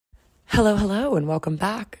Hello, hello, and welcome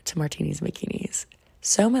back to Martinis and Bikinis.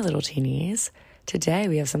 So, my little teenies, today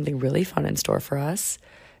we have something really fun in store for us.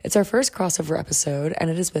 It's our first crossover episode, and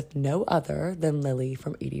it is with no other than Lily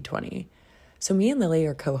from 80/20. So, me and Lily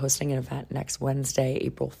are co-hosting an event next Wednesday,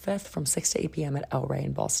 April 5th from 6 to 8 p.m. at El Rey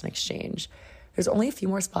in Boston Exchange. There's only a few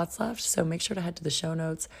more spots left, so make sure to head to the show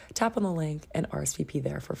notes, tap on the link, and RSVP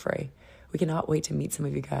there for free. We cannot wait to meet some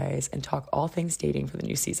of you guys and talk all things dating for the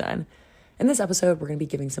new season. In this episode, we're going to be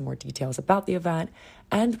giving some more details about the event,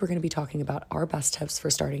 and we're going to be talking about our best tips for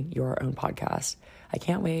starting your own podcast. I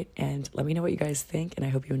can't wait, and let me know what you guys think, and I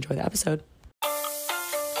hope you enjoy the episode.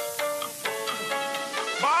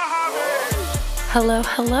 Hello,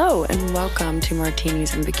 hello, and welcome to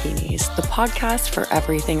Martinis and Bikinis, the podcast for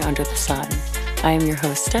everything under the sun. I am your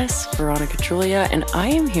hostess, Veronica Julia, and I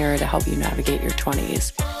am here to help you navigate your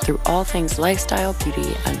 20s through all things lifestyle,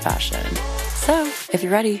 beauty, and fashion. So, if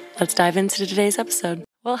you're ready, let's dive into today's episode.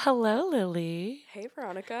 Well, hello, Lily. Hey,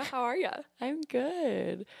 Veronica. How are you? I'm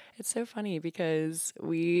good. It's so funny because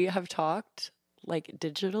we have talked like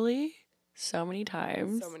digitally so many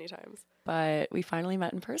times. But we finally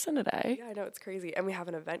met in person today. Yeah, I know. It's crazy. And we have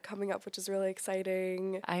an event coming up, which is really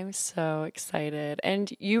exciting. I'm so excited.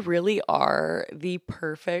 And you really are the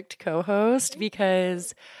perfect co-host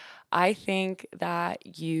because I think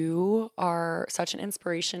that you are such an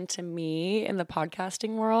inspiration to me in the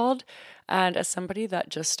podcasting world. And as somebody that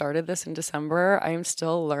just started this in December, I am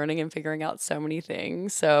still learning and figuring out so many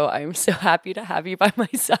things. So I'm so happy to have you by my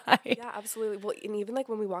side. Yeah, absolutely. Well, and even like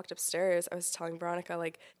when we walked upstairs, I was telling Veronica,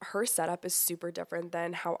 like her setup is super different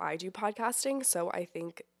than how I do podcasting. So I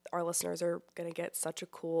think our listeners are going to get such a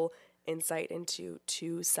cool insight into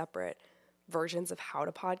two separate versions of how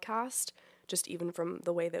to podcast. Just even from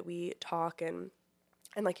the way that we talk and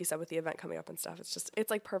like you said, with the event coming up and stuff,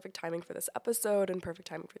 it's like perfect timing for this episode and perfect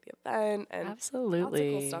timing for the event. And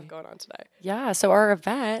absolutely. Lots of cool stuff going on today. Yeah. So our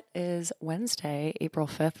event is Wednesday, April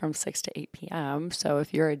 5th from 6 to 8 p.m. So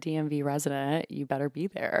if you're a DMV resident, you better be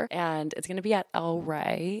there. And it's going to be at El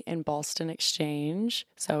Rey in Boston Exchange.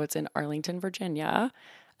 So it's in Arlington, Virginia.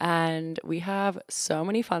 And we have so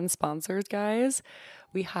many fun sponsors, guys.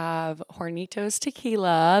 We have Hornitos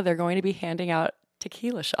Tequila. They're going to be handing out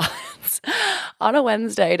tequila shots on a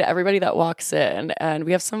Wednesday to everybody that walks in. And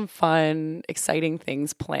we have some fun, exciting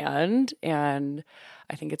things planned. And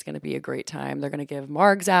I think it's going to be a great time. They're going to give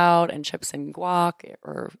margs out and chips and guac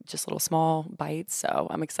or just little small bites. So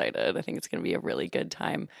I'm excited. I think it's going to be a really good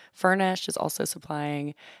time. Furnished is also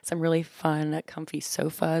supplying some really fun, comfy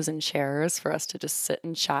sofas and chairs for us to just sit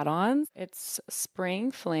and chat on. It's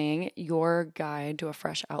Spring Fling, your guide to a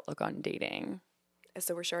fresh outlook on dating.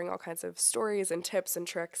 So we're sharing all kinds of stories and tips and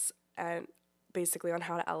tricks and basically on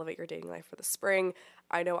how to elevate your dating life for the spring.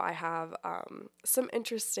 I know I have some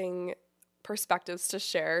interesting perspectives to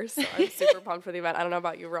share, so I'm super pumped for the event. I don't know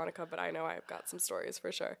about you, Veronica, but I know I've got some stories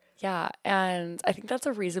for sure. Yeah, and I think that's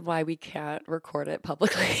a reason why we can't record it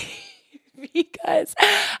publicly because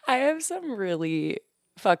I have some really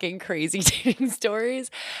fucking crazy dating stories,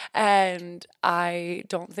 and I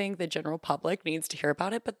don't think the general public needs to hear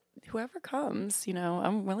about it, but whoever comes, you know,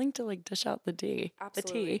 I'm willing to like dish out the D.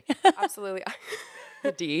 Absolutely. The T. Absolutely.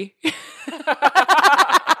 The D.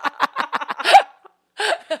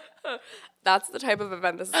 That's the type of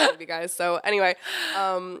event this is going to be, guys. So anyway,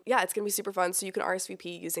 yeah, it's going to be super fun. So you can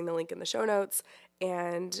RSVP using the link in the show notes.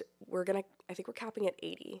 And I think we're capping at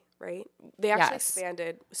 80, right? They actually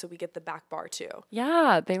expanded so we get the back bar too.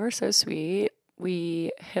 Yeah, they were so sweet.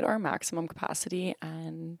 We hit our maximum capacity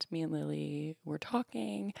and me and Lily were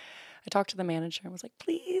talking. I talked to the manager and was like,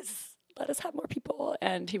 please let us have more people.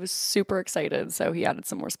 And he was super excited. So he added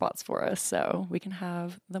some more spots for us. So we can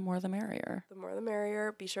have the more the merrier. The more the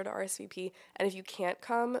merrier. Be sure to RSVP. And if you can't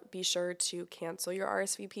come, be sure to cancel your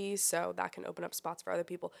RSVP so that can open up spots for other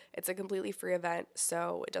people. It's a completely free event,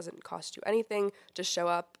 so it doesn't cost you anything. Just show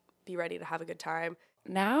up, be ready to have a good time.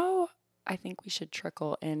 Now, I think we should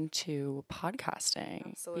trickle into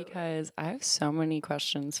podcasting. Absolutely. Because I have so many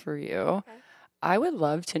questions for you. Okay. I would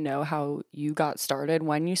love to know how you got started,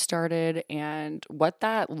 when you started, and what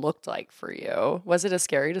that looked like for you. Was it a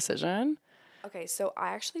scary decision? Okay, so I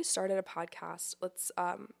actually started a podcast. Let's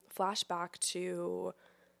flash back to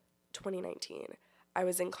 2019. I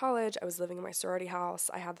was in college. I was living in my sorority house.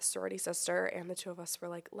 I had the sorority sister, and the two of us were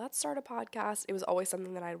like, let's start a podcast. It was always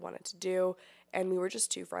something that I wanted to do, and we were just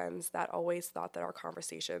two friends that always thought that our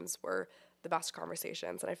conversations were the best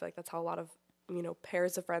conversations, and I feel like that's how a lot of, you know,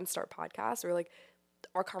 pairs of friends start podcasts. We're like,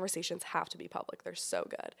 our conversations have to be public. They're so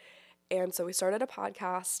good. And so we started a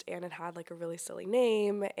podcast, and it had like a really silly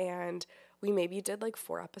name, and we maybe did like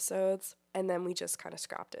 4 episodes, and then we just kind of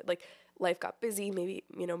scrapped it. Like life got busy, maybe,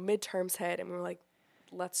 midterms hit, and we were like,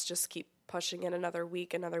 let's just keep pushing it another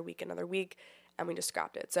week, another week, another week, and we just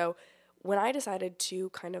scrapped it. So when I decided to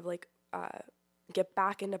kind of like get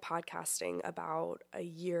back into podcasting about a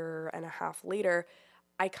year and a half later,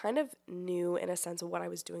 I kind of knew in a sense of what I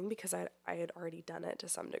was doing because I had already done it to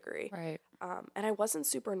some degree. Right. And I wasn't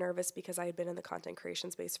super nervous because I had been in the content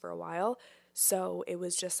creation space for a while. So it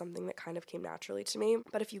was just something that kind of came naturally to me.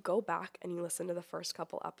 But if you go back and you listen to the first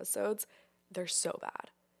couple episodes, they're so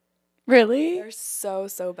bad. Really? They're so,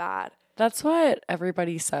 so bad. That's what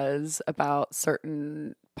everybody says about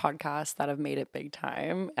certain podcasts that have made it big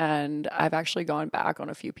time. And I've actually gone back on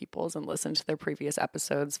a few people's and listened to their previous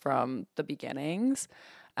episodes from the beginnings.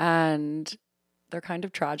 And they're kind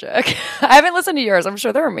of tragic. I haven't listened to yours. I'm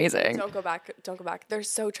sure they're amazing. Don't go back. Don't go back. They're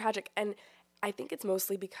so tragic. And I think it's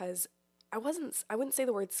mostly because I wouldn't say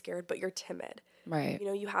the word scared, but you're timid. Right.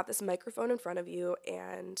 You have this microphone in front of you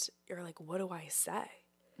and you're like, what do I say?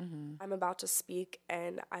 Mm-hmm. I'm about to speak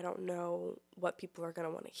and I don't know what people are going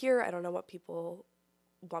to want to hear. I don't know what people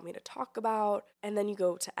want me to talk about. And then you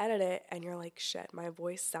go to edit it and you're like, shit, my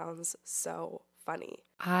voice sounds so funny.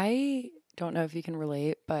 I don't know if you can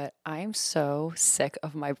relate, but I'm so sick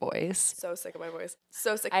of my voice. So sick of my voice.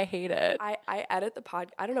 So sick. I hate it. I edit the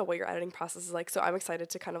pod. I don't know what your editing process is like. So I'm excited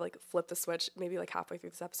to kind of like flip the switch maybe like halfway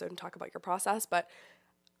through this episode and talk about your process. But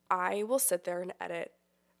I will sit there and edit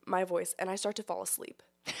my voice and I start to fall asleep.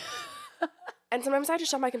 And sometimes I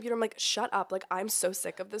just shut my computer. I'm like, shut up. Like, I'm so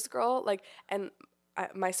sick of this girl. Like, and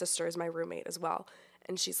my sister is my roommate as well.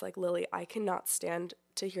 And she's like, Lily, I cannot stand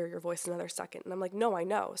to hear your voice another second. And I'm like, no, I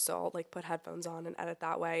know. So I'll like put headphones on and edit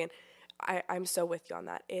that way. And I'm so with you on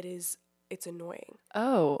that. It's annoying.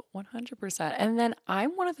 Oh, 100%. And then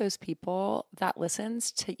I'm one of those people that listens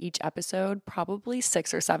to each episode probably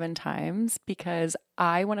 6 or 7 times because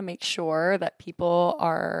I want to make sure that people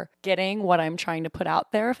are getting what I'm trying to put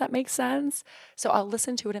out there, if that makes sense. So I'll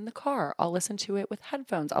listen to it in the car. I'll listen to it with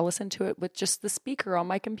headphones. I'll listen to it with just the speaker on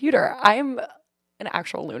my computer. I'm an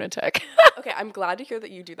actual lunatic. Okay, I'm glad to hear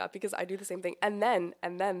that you do that because I do the same thing. And then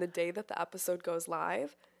the day that the episode goes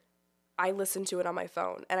live, I listen to it on my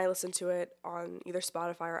phone and I listen to it on either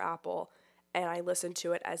Spotify or Apple and I listen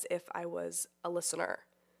to it as if I was a listener.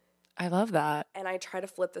 I love that. And I try to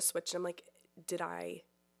flip the switch and I'm like, did I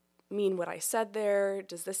mean what I said there?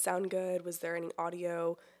 Does this sound good? Was there any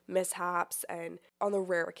audio mishaps? And on the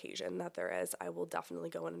rare occasion that there is, I will definitely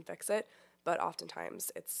go in and fix it. But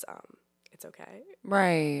oftentimes it's okay.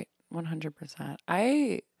 Right. 100%.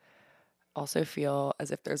 I also feel as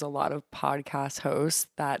if there's a lot of podcast hosts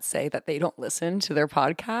that say that they don't listen to their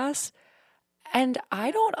podcasts. And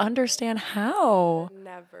I don't understand how.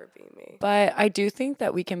 Never be me. But I do think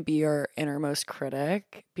that we can be our innermost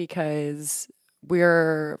critic because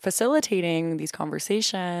we're facilitating these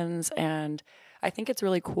conversations. And I think it's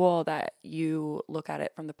really cool that you look at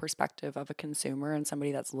it from the perspective of a consumer and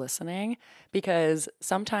somebody that's listening. Because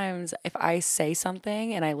sometimes if I say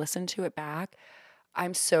something and I listen to it back,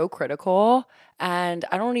 I'm so critical and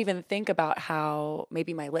I don't even think about how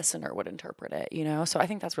maybe my listener would interpret it, So I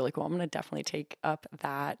think that's really cool. I'm going to definitely take up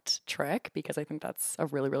that trick because I think that's a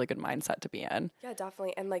really, really good mindset to be in. Yeah,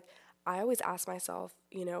 definitely. And like, I always ask myself,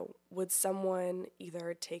 would someone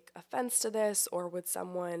either take offense to this or would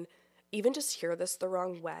someone even just hear this the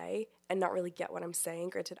wrong way and not really get what I'm saying?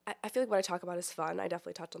 Granted, I feel like what I talk about is fun. I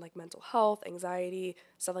definitely touch on like mental health, anxiety,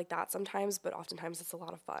 stuff like that sometimes, but oftentimes it's a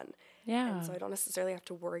lot of fun. Yeah. And so I don't necessarily have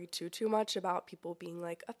to worry too much about people being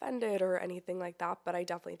like offended or anything like that, but I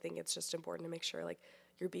definitely think it's just important to make sure like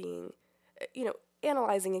you're being,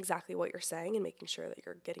 analyzing exactly what you're saying and making sure that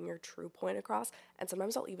you're getting your true point across. And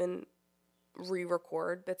sometimes I'll even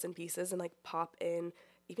re-record bits and pieces and like pop in,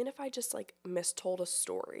 even if I just like mistold a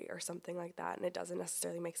story or something like that and it doesn't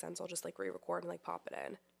necessarily make sense, I'll just like re-record and like pop it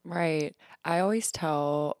in. Right. I always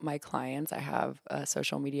tell my clients, I have a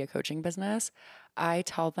social media coaching business. I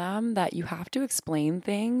tell them that you have to explain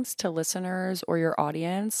things to listeners or your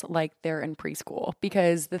audience like they're in preschool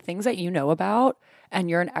because the things that you know about and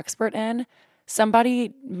you're an expert in,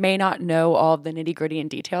 somebody may not know all of the nitty gritty and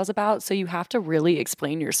details about. So you have to really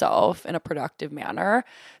explain yourself in a productive manner.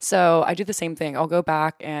 So I do the same thing. I'll go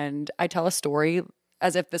back and I tell a story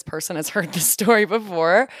as if this person has heard the story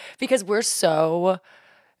before because we're so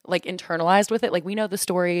like internalized with it. Like we know the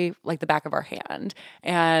story like the back of our hand.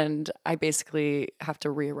 And I basically have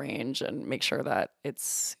to rearrange and make sure that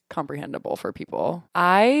it's comprehensible for people.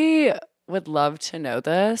 I would love to know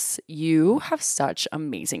this. You have such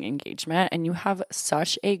amazing engagement and you have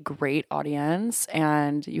such a great audience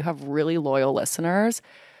and you have really loyal listeners.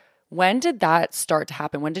 When did that start to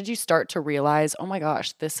happen? When did you start to realize, oh my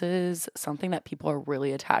gosh, this is something that people are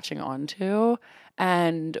really attaching onto?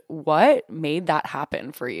 And what made that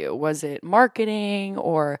happen for you? Was it marketing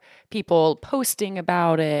or people posting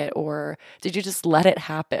about it, or did you just let it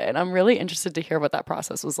happen? I'm really interested to hear what that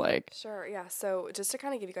process was like. Sure, yeah. So just to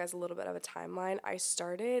kind of give you guys a little bit of a timeline, I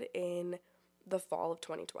started in the fall of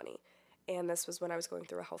 2020. And this was when I was going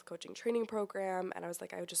through a health coaching training program. And I was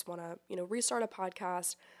like, I just want to, restart a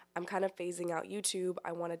podcast. I'm kind of phasing out YouTube.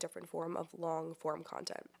 I want a different form of long form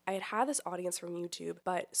content. I had this audience from YouTube,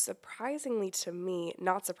 but surprisingly to me,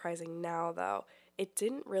 not surprising now though, it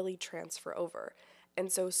didn't really transfer over.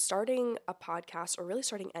 And so starting a podcast or really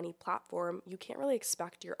starting any platform, you can't really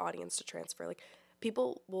expect your audience to transfer. Like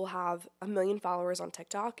people will have 1 million followers on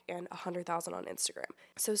TikTok and 100,000 on Instagram.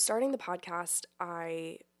 So starting the podcast,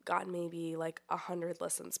 I got maybe like 100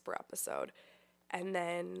 listens per episode. And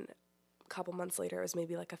then a couple months later, it was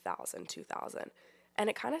maybe like 1,000, 2,000. And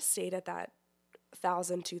it kind of stayed at that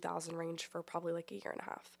 1,000, 2,000 range for probably like a year and a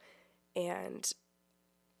half. And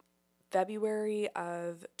February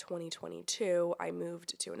of 2022, I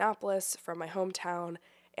moved to Annapolis from my hometown,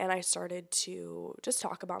 and I started to just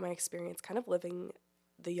talk about my experience kind of living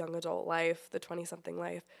the young adult life, the 20-something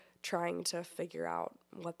life, trying to figure out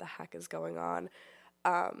what the heck is going on.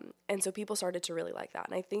 And so people started to really like that.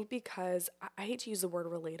 And I think because, I hate to use the word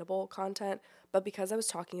relatable content, but because I was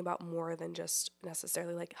talking about more than just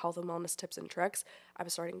necessarily like health and wellness tips and tricks, I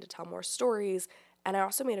was starting to tell more stories. And I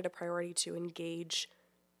also made it a priority to engage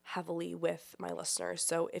heavily with my listeners.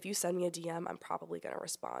 So if you send me a DM, I'm probably going to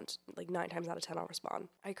respond. Like 9 times out of 10, I'll respond.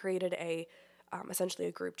 I created essentially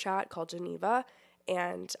a group chat called Geneva,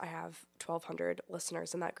 and I have 1,200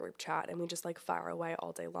 listeners in that group chat, and we just like fire away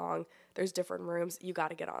all day long. There's different rooms. You got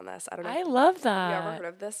to get on this. I don't know. I love Have you ever that. heard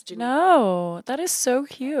of this? Geneva? No, that is so I'll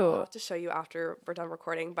cute. have to show you after we're done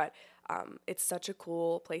recording, but it's such a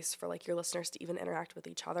cool place for like your listeners to even interact with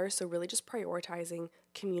each other. So really just prioritizing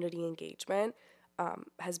community engagement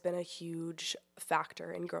has been a huge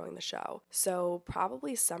factor in growing the show. So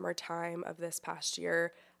probably summertime of this past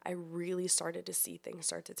year, I really started to see things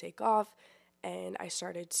start to take off, and I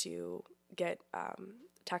started to get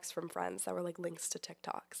texts from friends that were like links to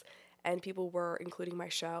TikToks, and people were including my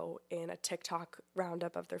show in a TikTok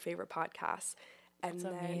roundup of their favorite podcasts. And That's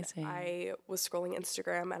then amazing. I was scrolling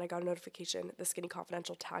Instagram and I got a notification, The Skinny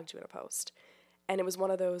Confidential tagged you in a post. And it was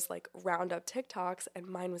one of those like roundup TikToks, and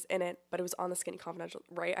mine was in it, but it was on the Skinny Confidential,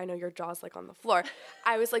 right? I know your jaw's like on the floor.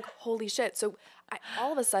 I was like, holy shit. So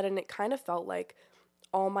all of a sudden, it kind of felt like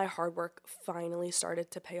all my hard work finally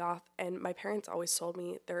started to pay off. And my parents always told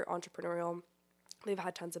me they're entrepreneurial. They've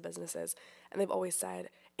had tons of businesses, and they've always said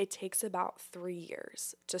it takes about 3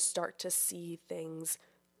 years to start to see things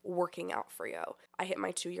working out for you. I hit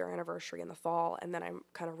my 2-year anniversary in the fall, and then I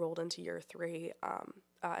kind of rolled into year 3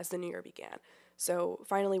 as the new year began. So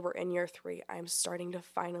finally, we're in year 3. I'm starting to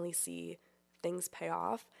finally see things pay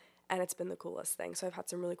off, and it's been the coolest thing. So I've had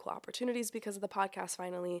some really cool opportunities because of the podcast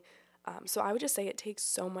finally. So I would just say it takes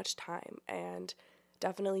so much time, and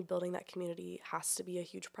definitely building that community has to be a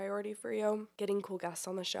huge priority for you. Getting cool guests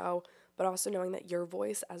on the show, but also knowing that your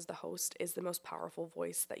voice as the host is the most powerful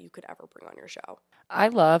voice that you could ever bring on your show. I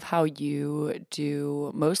love how you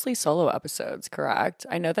do mostly solo episodes, correct?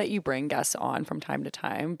 I know that you bring guests on from time to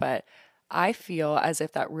time, but I feel as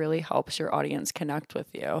if that really helps your audience connect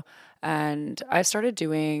with you. And I started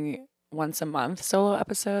doing once a month solo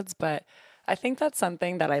episodes, but I think that's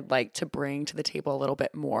something that I'd like to bring to the table a little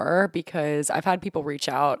bit more because I've had people reach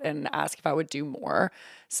out and ask if I would do more.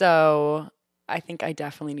 So I think I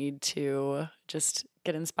definitely need to just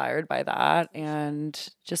get inspired by that and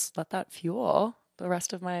just let that fuel the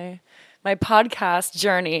rest of my podcast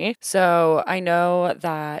journey. So I know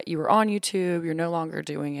that you were on YouTube, you're no longer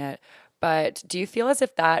doing it, but do you feel as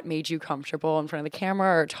if that made you comfortable in front of the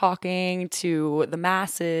camera or talking to the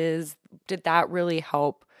masses? Did that really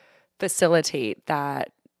help facilitate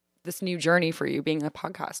this new journey for you being a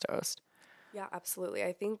podcast host? Yeah, absolutely.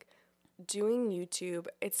 I think doing YouTube,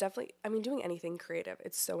 it's definitely, doing anything creative,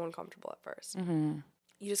 it's so uncomfortable at first. Mm-hmm.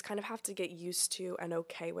 You just kind of have to get used to and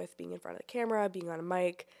okay with being in front of the camera, being on a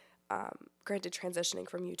mic. Granted, transitioning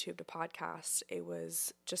from YouTube to podcast, it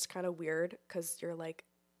was just kind of weird because you're like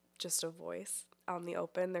just a voice out in the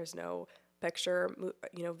open. There's no picture,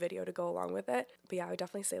 video to go along with it. But yeah, I would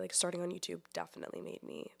definitely say like starting on YouTube definitely made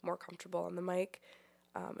me more comfortable on the mic.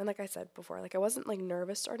 And like I said before, like I wasn't like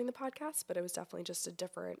nervous starting the podcast, but it was definitely just a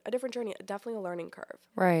different journey, definitely a learning curve.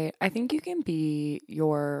 Right. I think you can be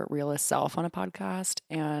your realest self on a podcast.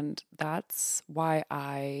 And that's why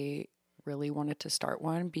I really wanted to start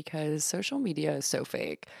one because social media is so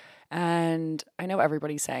fake. And I know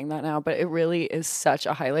everybody's saying that now, but it really is such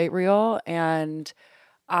a highlight reel. And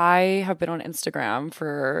I have been on Instagram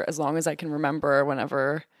for as long as I can remember,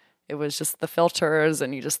 whenever it was just the filters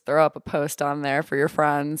and you just throw up a post on there for your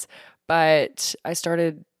friends. But I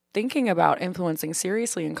started thinking about influencing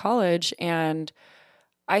seriously in college. And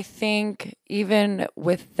I think even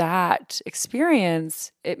with that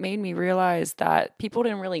experience, it made me realize that people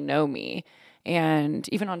didn't really know me. And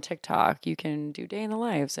even on TikTok, you can do day in the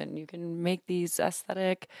lives and you can make these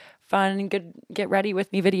aesthetic, fun, good, get ready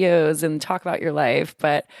with me videos and talk about your life.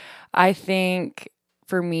 But I think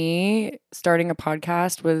for me, starting a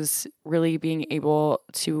podcast was really being able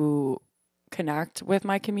to connect with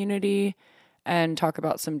my community and talk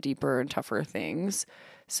about some deeper and tougher things.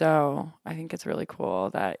 So I think it's really cool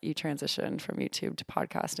that you transitioned from YouTube to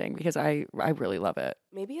podcasting because I really love it.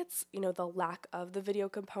 Maybe it's, the lack of the video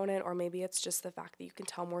component, or maybe it's just the fact that you can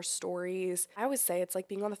tell more stories. I always say it's like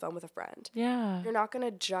being on the phone with a friend. Yeah. You're not going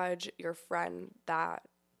to judge your friend that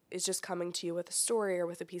is just coming to you with a story or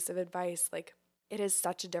with a piece of advice. Like, it is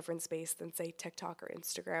such a different space than, say, TikTok or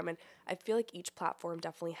Instagram. And I feel like each platform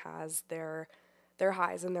definitely has their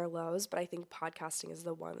highs and their lows, but I think podcasting is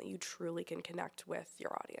the one that you truly can connect with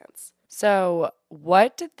your audience. So,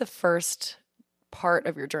 what did the first part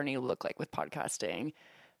of your journey look like with podcasting?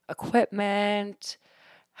 Equipment?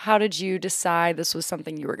 How did you decide this was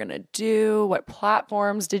something you were going to do? What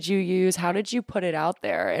platforms did you use? How did you put it out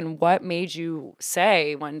there? And what made you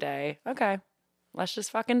say one day, okay, let's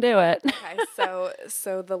just fucking do it? Okay,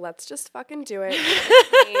 so the let's just fucking do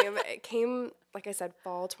it came, like I said,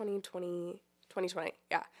 fall 2020,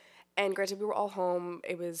 yeah. And granted, we were all home.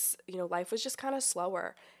 It was, life was just kind of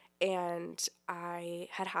slower. And I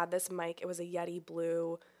had this mic. It was a Yeti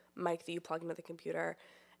Blue mic that you plug into the computer.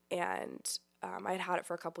 And I had it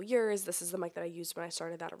for a couple years. This is the mic that I used when I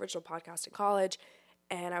started that original podcast in college.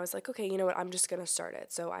 And I was like, okay, you know what? I'm just going to start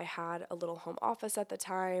it. So I had a little home office at the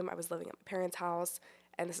time. I was living at my parents' house.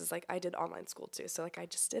 And this is like, I did online school too. So like, I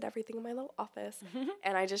just did everything in my little office.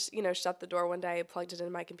 And I just, shut the door one day, plugged it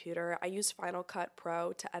into my computer. I used Final Cut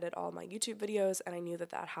Pro to edit all my YouTube videos. And I knew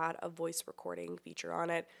that had a voice recording feature on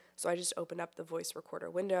it. So I just opened up the voice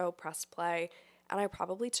recorder window, pressed play. And I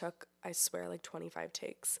probably took, I swear, like 25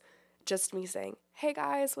 takes. Just me saying, hey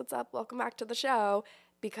guys, what's up? Welcome back to the show.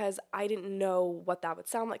 Because I didn't know what that would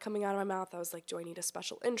sound like coming out of my mouth. I was like, do I need a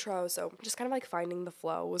special intro? So just kind of like finding the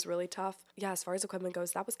flow was really tough. Yeah, as far as equipment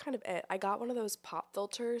goes, that was kind of it. I got one of those pop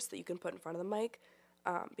filters that you can put in front of the mic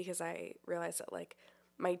because I realized that like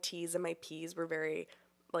my T's and my P's were very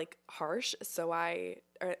like harsh.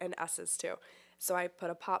 And S's too. So I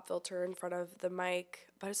put a pop filter in front of the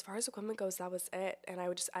mic. But as far as equipment goes, that was it. And I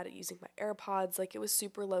would just edit using my AirPods. Like, it was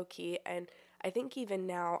super low key. And I think even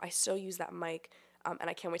now I still use that mic. And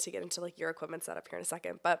I can't wait to get into like your equipment setup here in a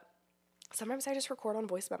second. But sometimes I just record on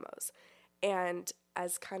voice memos. And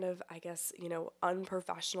as kind of, I guess,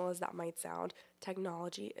 unprofessional as that might sound,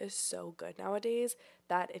 technology is so good nowadays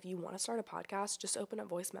that if you want to start a podcast, just open up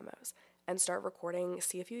voice memos and start recording.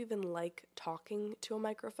 See if you even like talking to a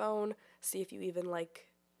microphone. See if you even like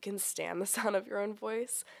can stand the sound of your own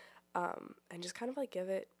voice. And just kind of like give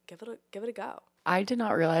it a go. I did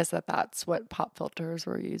not realize that that's what pop filters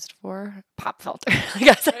were used for. Pop filter. I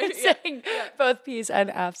guess I'm saying both P's and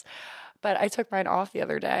F's. But I took mine off the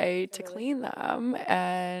other day to clean them,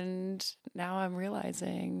 and now I'm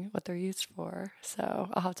realizing what they're used for. So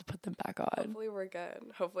I'll have to put them back on. Hopefully we're good.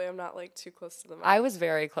 Hopefully I'm not like too close to the mic. I was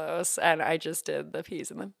very close, and I just did the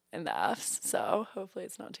P's and the F's. So hopefully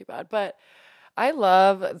it's not too bad. But I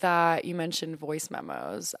love that you mentioned voice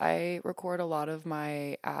memos. I record a lot of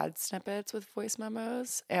my ad snippets with voice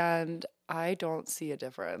memos, and I don't see a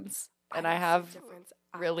difference. And I have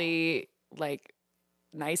really like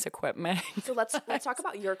nice equipment. So let's talk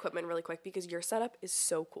about your equipment really quick because your setup is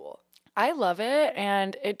so cool. I love it,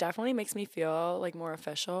 and it definitely makes me feel like more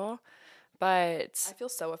official. But I feel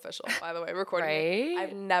so official, by the way, recording. Right?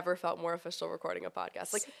 I've never felt more official recording a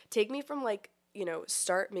podcast. Like, take me from like,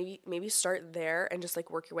 start maybe start there and just like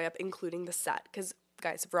work your way up, including the set. Because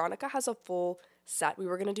guys, Veronica has a full set. We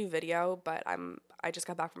were gonna do video, but I just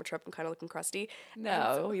got back from a trip. I'm kind of looking crusty.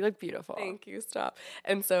 No, you look beautiful. Thank you. Stop.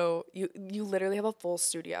 And so you literally have a full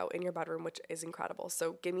studio in your bedroom, which is incredible.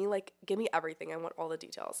 So give me everything. I want all the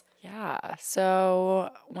details. Yeah.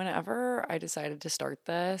 So whenever I decided to start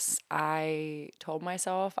this, I told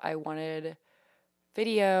myself I wanted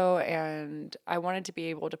video and I wanted to be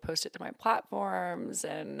able to post it to my platforms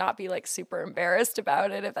and not be like super embarrassed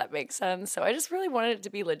about it, if that makes sense. So I just really wanted it to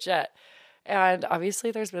be legit. And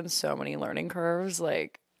obviously there's been so many learning curves.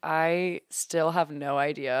 Like, I still have no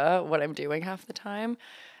idea what I'm doing half the time.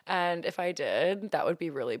 And if I did, that would be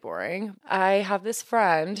really boring. I have this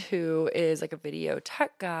friend who is like a video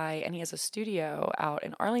tech guy, and he has a studio out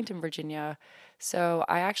in Arlington, Virginia. So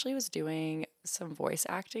I actually was doing some voice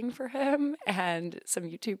acting for him and some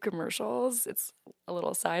YouTube commercials. It's a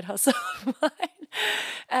little side hustle of mine.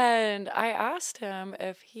 And I asked him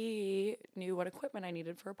if he knew what equipment I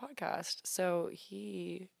needed for a podcast. So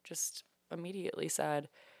he just immediately said,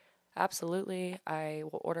 absolutely. I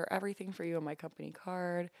will order everything for you on my company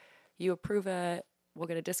card. You approve it. We'll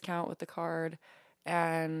get a discount with the card.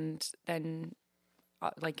 And then,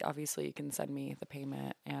 obviously, you can send me the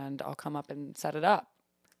payment and I'll come up and set it up.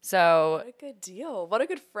 So, What a good deal. What a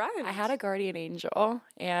good friend. I had a guardian angel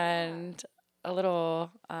and a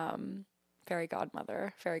little fairy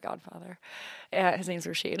godmother, fairy godfather. Yeah, his name's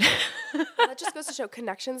Rashid. That just goes to show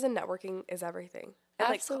connections and networking is everything.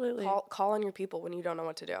 And Absolutely. Call on your people when you don't know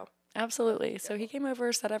what to do. Absolutely. So he came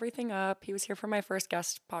over, set everything up. He was here for my first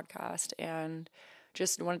guest podcast and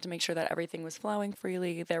just wanted to make sure that everything was flowing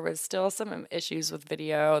freely. There was still some issues with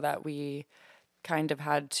video that we kind of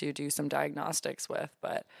had to do some diagnostics with,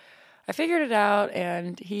 but I figured it out,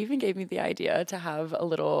 and he even gave me the idea to have a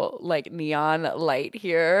little like neon light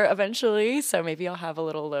here eventually. So maybe I'll have a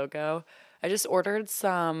little logo. I just ordered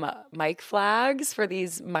some mic flags for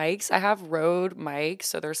these mics. I have Rode mics,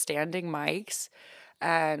 so they're standing mics.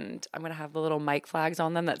 And I'm going to have the little mic flags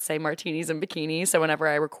on them that say martinis and bikinis. So whenever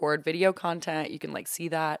I record video content, you can like see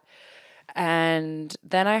that. And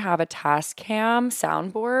then I have a Tascam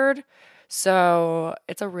soundboard. So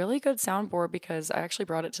it's a really good soundboard because I actually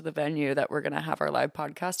brought it to the venue that we're going to have our live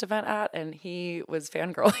podcast event at. And he was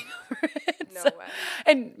fangirling over it. No way.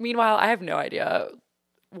 And meanwhile, I have no idea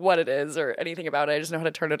what it is or anything about it. I just know how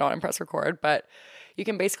to turn it on and press record. But you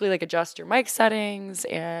can basically like adjust your mic settings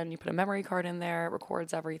and you put a memory card in there, it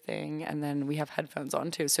records everything. And then we have headphones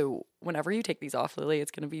on too. So whenever you take these off, Lily,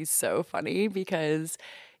 it's going to be so funny because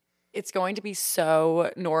it's going to be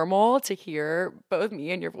so normal to hear both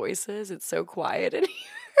me and your voices. It's so quiet in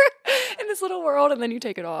here in this little world. And then you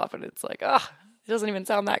take it off and it's like, oh, it doesn't even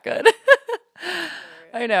sound that good.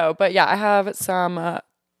 I know. But yeah, I have some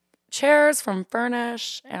chairs from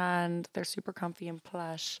Furnish and they're super comfy and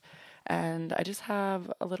plush. And I just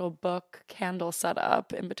have a little book candle set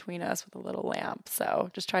up in between us with a little lamp. So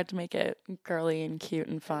just tried to make it girly and cute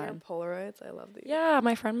and fun. And Polaroids, I love these. Yeah,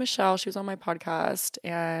 my friend Michelle, she was on my podcast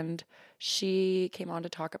and she came on to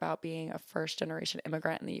talk about being a first generation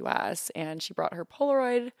immigrant in the US. And she brought her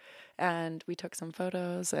Polaroid and we took some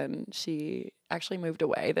photos and she actually moved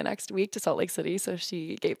away the next week to Salt Lake City. So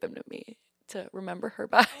she gave them to me to remember her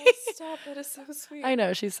by. Oh, stop. That is so sweet. I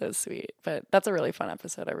know, she's so sweet. But that's a really fun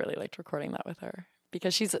episode. I really liked recording that with her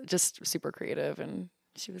because she's just super creative and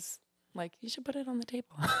she was like, you should put it on the table.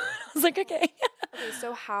 I was like, okay. Okay,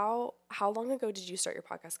 so how long ago did you start your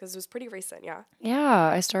podcast? Because it was pretty recent, yeah? Yeah,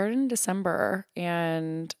 I started in December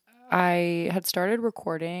and I had started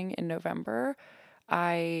recording in November.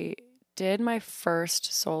 I did my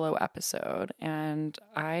first solo episode and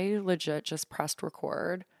I legit just pressed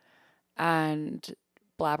record and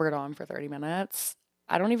blabbered on for 30 minutes.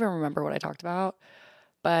 I don't even remember what I talked about,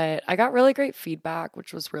 but I got really great feedback,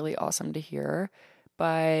 which was really awesome to hear.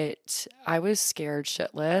 But I was scared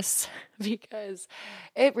shitless because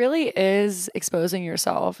it really is exposing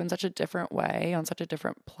yourself in such a different way, on such a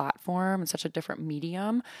different platform, and such a different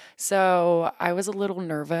medium. So I was a little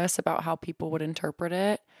nervous about how people would interpret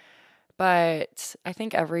it. But I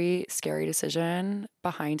think every scary decision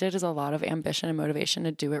behind it is a lot of ambition and motivation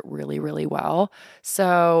to do it really, really well.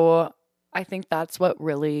 So I think that's what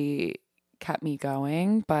really kept me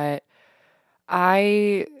going. But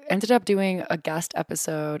I ended up doing a guest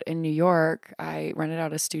episode in New York. I rented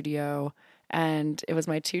out a studio and it was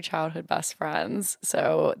my two childhood best friends.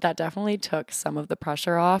 So that definitely took some of the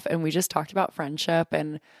pressure off. And we just talked about friendship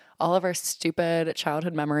and all of our stupid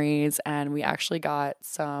childhood memories. And we actually got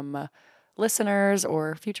some listeners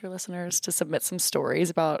or future listeners to submit some stories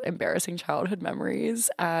about embarrassing childhood memories.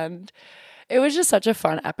 And it was just such a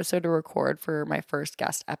fun episode to record for my first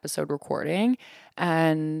guest episode recording.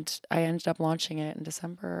 And I ended up launching it in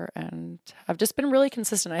December and I've just been really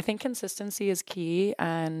consistent. I think consistency is key.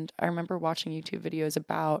 And I remember watching YouTube videos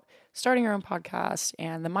about starting your own podcast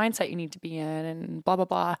and the mindset you need to be in and blah, blah,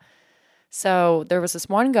 blah. So there was this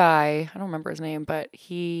one guy, I don't remember his name, but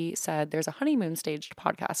he said there's a honeymoon stage to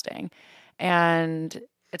podcasting and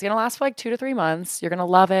it's going to last for like 2 to 3 months. You're going to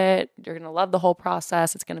love it. You're going to love the whole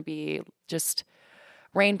process. It's going to be just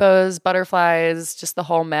rainbows, butterflies, just the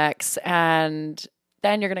whole mix. And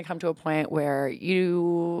then you're going to come to a point where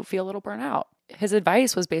you feel a little burnt out. His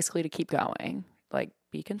advice was basically to keep going, like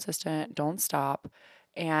be consistent, don't stop.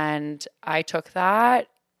 And I took that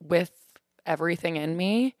with everything in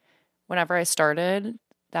me whenever I started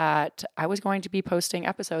that I was going to be posting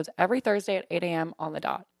episodes every Thursday at 8 a.m. on the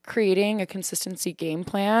dot. Creating a consistency game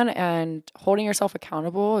plan and holding yourself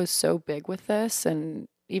accountable is so big with this. And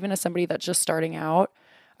even as somebody that's just starting out,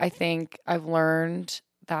 I think I've learned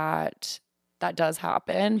that that does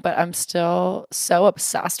happen, but I'm still so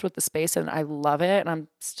obsessed with the space and I love it. And I'm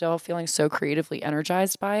still feeling so creatively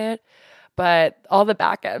energized by it. But all the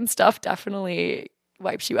back end stuff definitely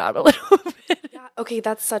wipes you out a little bit. Yeah, okay,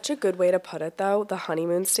 that's such a good way to put it though, the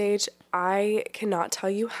honeymoon stage. I cannot tell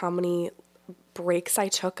you how many breaks I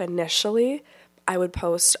took initially. I would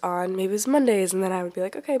post on maybe it was Mondays and then I would be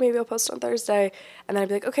like, okay, maybe I'll post on Thursday. And then I'd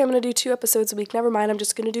be like, okay, I'm going to do 2 episodes a week. Never mind, I'm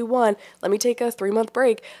just going to do 1. Let me take a 3-month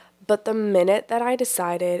break. But the minute that I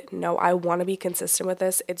decided, no, I want to be consistent with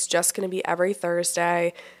this, it's just going to be every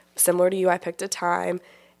Thursday. Similar to you, I picked a time.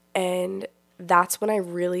 And that's when I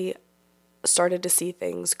really started to see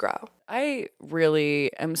things grow. I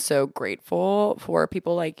really am so grateful for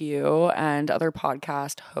people like you and other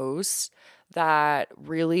podcast hosts that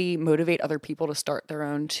really motivate other people to start their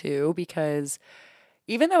own too, because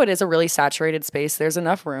even though it is a really saturated space, there's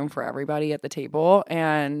enough room for everybody at the table.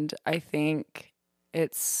 And I think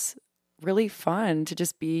it's really fun to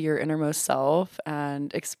just be your innermost self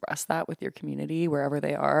and express that with your community wherever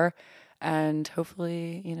they are. And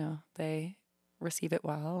hopefully, they receive it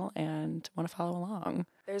well and want to follow along.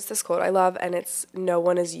 There's this quote I love, and it's "No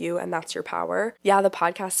one is you, and that's your power." Yeah, the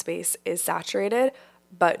podcast space is saturated,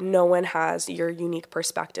 but no one has your unique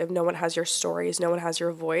perspective. No one has your stories. No one has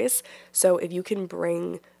your voice. So if you can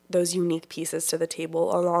bring those unique pieces to the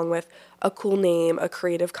table along with a cool name, a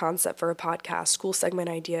creative concept for a podcast, cool segment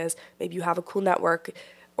ideas, maybe you have a cool network,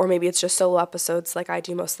 or maybe it's just solo episodes like I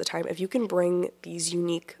do most of the time. If you can bring these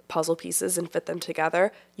unique puzzle pieces and fit them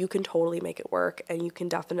together, you can totally make it work, and you can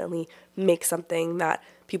definitely make something that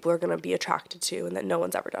people are going to be attracted to and that no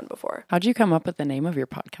one's ever done before. How'd you come up with the name of your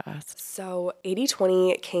podcast? So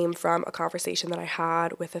 80/20 came from a conversation that I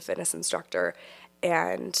had with a fitness instructor,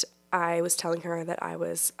 and I was telling her that I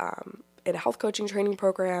was in a health coaching training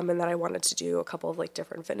program and that I wanted to do a couple of like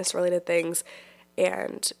different fitness related things.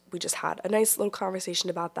 And we just had a nice little conversation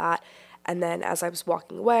about that. And then as I was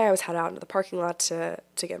walking away, I was headed out into the parking lot to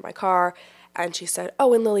get in my car. And she said,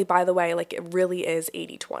 "Oh, and Lily, by the way, like it really is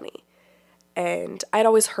 80/20. And I'd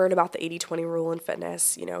always heard about the 80/20 rule in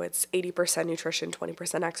fitness. It's 80% nutrition,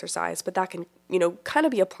 20% exercise, but that can, kind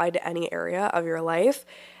of be applied to any area of your life.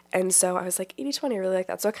 And so I was like, 80/20, I really like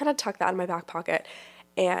that. So I kind of tucked that in my back pocket.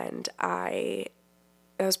 And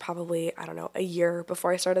it was probably, I don't know, a year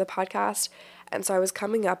before I started the podcast. And so I was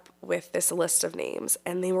coming up with this list of names,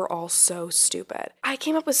 and they were all so stupid. I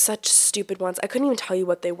came up with such stupid ones. I couldn't even tell you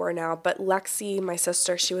what they were now, but Lexi, my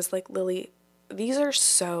sister, she was like, "Lily, these are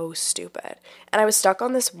so stupid." And I was stuck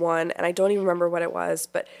on this one, and I don't even remember what it was,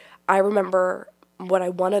 but I remember what I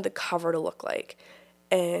wanted the cover to look like.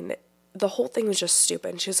 And the whole thing was just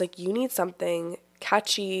stupid. And she was like, "You need something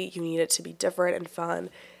catchy. You need it to be different and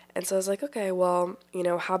fun." And so I was like, okay, well,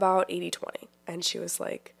 how about 80/20? And she was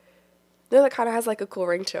like, no, that kind of has like a cool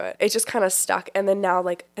ring to it. It just kind of stuck. And then now,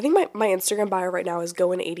 like, I think my Instagram bio right now is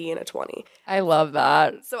 "Go an 80 and a 20. I love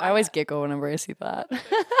that. So I always giggle whenever I see that.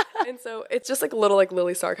 And so it's just like a little like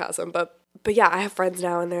Lily sarcasm. But yeah, I have friends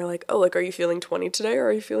now and they're like, "Oh, like, are you feeling 20 today, or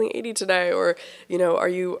are you feeling 80 today? Or, are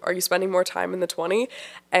you spending more time in the 20?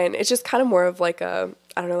 And it's just kind of more of like a,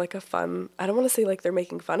 I don't know, like a fun, I don't want to say like they're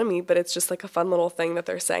making fun of me, but it's just like a fun little thing that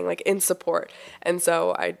they're saying like in support. And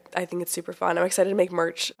so I think it's super fun. I'm excited to make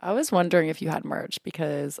merch. I was wondering if you had merch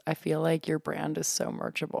because I feel like your brand is so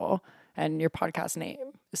merchable and your podcast name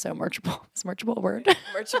is so merchable. Is merchable a word?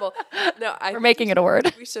 Merchable. No, we're making it a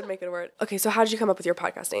word. We should make it a word. Okay, so how did you come up with your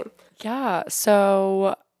podcast name? Yeah,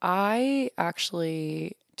 so I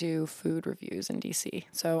actually do food reviews in DC.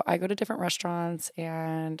 So I go to different restaurants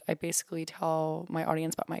and I basically tell my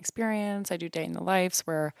audience about my experience. I do day in the lives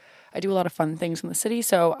where I do a lot of fun things in the city.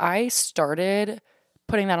 So I started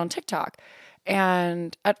putting that on TikTok.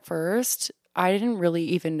 And at first, I didn't really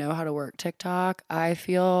even know how to work TikTok. I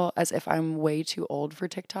feel as if I'm way too old for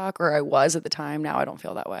TikTok, or I was at the time. Now I don't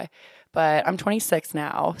feel that way. But I'm 26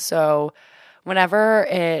 now. So whenever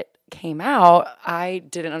it came out, I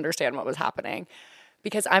didn't understand what was happening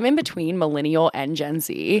because I'm in between millennial and Gen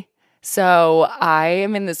Z. So I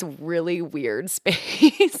am in this really weird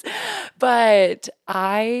space. But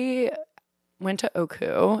I went to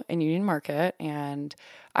Oku in Union Market, and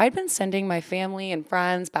I'd been sending my family and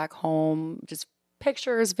friends back home just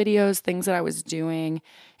pictures, videos, things that I was doing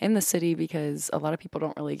in the city because a lot of people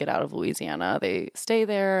don't really get out of Louisiana. They stay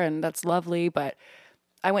there, and that's lovely, but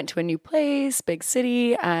I went to a new place, big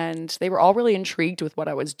city, and they were all really intrigued with what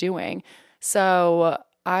I was doing. So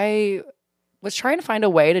I was trying to find a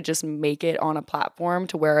way to just make it on a platform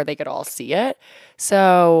to where they could all see it.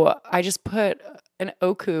 So I just put an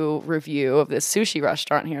Oku review of this sushi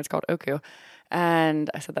restaurant here. It's called Oku. And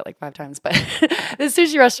I said that like 5 times, but this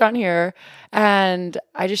sushi restaurant here. And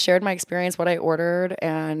I just shared my experience, what I ordered.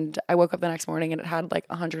 And I woke up the next morning and it had like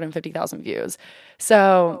 150,000 views.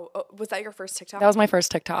 So was that your first TikTok? that was my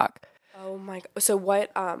first TikTok. Oh my God. So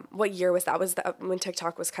what year was that? Was that when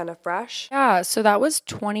TikTok was kind of fresh? Yeah, so that was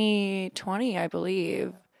 2020, I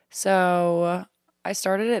believe. So I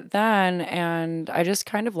started it then, and I just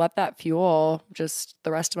kind of let that fuel just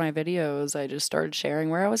the rest of my videos. I just started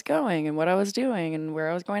sharing where I was going and what I was doing and where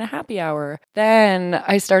I was going to happy hour. Then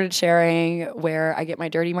I started sharing where I get my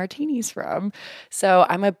dirty martinis from. So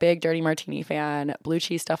I'm a big dirty martini fan. Blue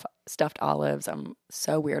cheese stuffed olives. I'm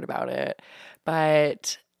so weird about it.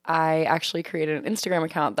 But I actually created an Instagram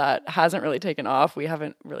account that hasn't really taken off. We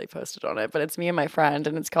haven't really posted on it, but it's me and my friend,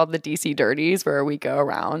 and it's called the DC Dirties, where we go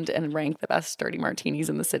around and rank the best dirty martinis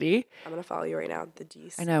in the city. I'm going to follow you right now, the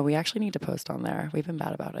DC. I know, we actually need to post on there. We've been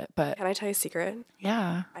bad about it, but Can I tell you a secret?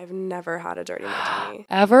 yeah. I've never had a dirty martini.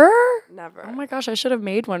 Ever? Never. Oh my gosh, I should have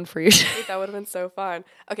made one for you. Wait, that would have been so fun.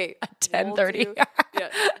 Okay. At 10:30. Yeah.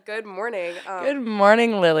 Good morning. Good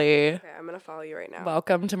morning, Lily. Okay, I'm going to follow you right now.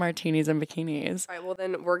 Welcome to Martinis and Bikinis. All right, well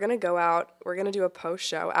then we're gonna go out. We're gonna do a post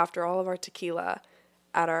show after all of our tequila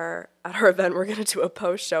at our event. We're gonna do a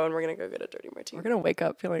post show and we're gonna go get a dirty martini. We're going to wake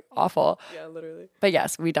up feeling awful. Yeah, literally. But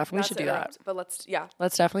yes, we definitely Not should to do that. interrupt, but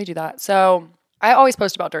Let's definitely do that. So I always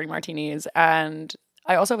post about dirty martinis, and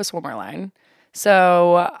I also have a swimwear line.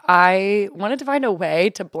 So I wanted to find a way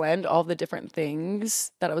to blend all the different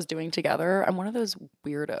things that I was doing together. I'm one of those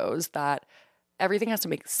weirdos that everything has to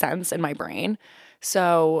make sense in my brain.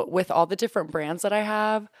 So with all the different brands that I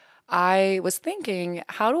have, I was thinking,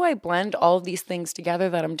 how do I blend all of these things together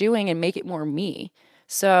that I'm doing and make it more me?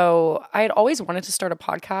 So I had always wanted to start a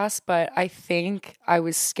podcast, but I think I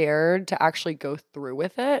was scared to actually go through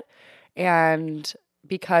with it. And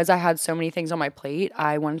because I had so many things on my plate,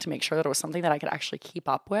 I wanted to make sure that it was something that I could actually keep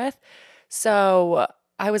up with. So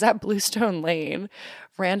I was at Bluestone Lane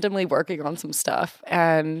randomly working on some stuff.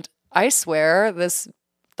 And I swear this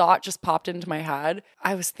thought just popped into my head.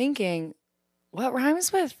 I was thinking, what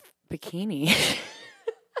rhymes with bikini?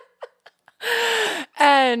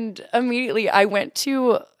 And immediately I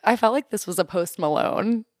felt like this was a Post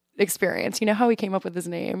Malone experience. You know how he came up with his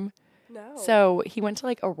name? No. So he went to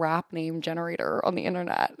like a rap name generator on the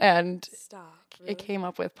internet and Stop. Really? it came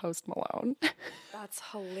up with Post Malone. That's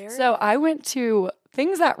hilarious. So I went to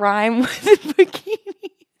things that rhyme with bikinis,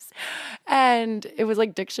 and it was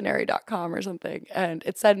like dictionary.com or something. And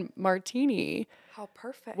it said martini How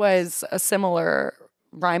perfect. was a similar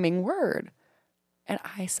rhyming word. And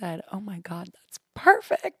I said, oh my God, that's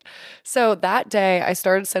perfect. So that day I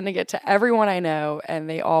started sending it to everyone I know, and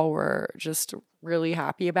they all were just really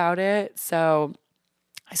happy about it. So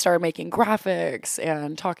I started making graphics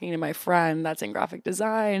and talking to my friend that's in graphic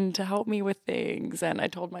design to help me with things. And I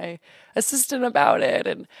told my assistant about it.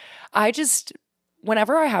 And I just,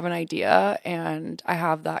 whenever I have an idea and I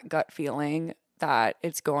have that gut feeling that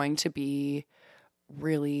it's going to be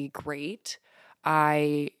really great,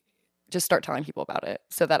 I just start telling people about it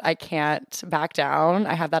so that I can't back down.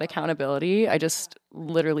 I have that accountability. I just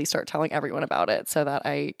literally start telling everyone about it so that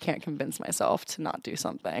I can't convince myself to not do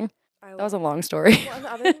something. That was a long story. Well, and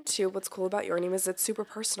the other thing too, what's cool about your name is it's super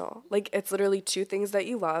personal. Like it's literally 2 things that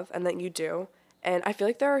you love and that you do. And I feel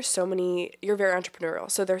like there are so many, you're very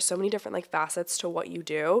entrepreneurial. So there's so many different like facets to what you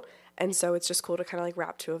do. And so it's just cool to kind of like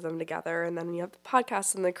wrap 2 of them together. And then you have the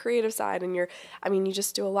podcast and the creative side and you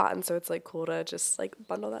just do a lot. And so it's like cool to just like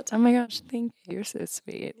bundle that Oh together. my gosh, thank you. You're so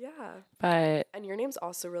sweet. Yeah. But And your name's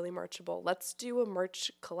also really merchable. Let's do a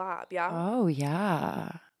merch collab. Yeah. oh yeah,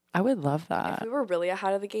 I would love If that. we were really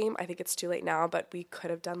ahead of the game, I think it's too late now, but we could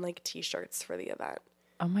have done like t-shirts for the event.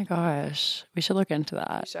 Oh my gosh, we should look into We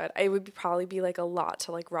that. should. It would probably be like a lot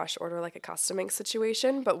to like rush order like a custom ink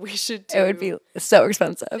situation, but we should do. It would be so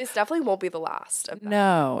expensive. This definitely won't be the last of that.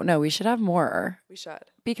 No, we should have more. We should.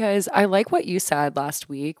 Because I like what you said last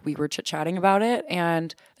week. We were chit-chatting about it,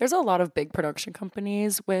 and there's a lot of big production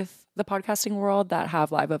companies with the podcasting world that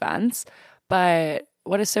have live events. But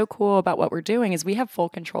what is so cool about what we're doing is we have full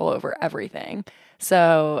control over everything.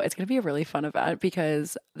 So it's going to be a really fun event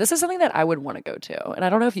because this is something that I would want to go to. And I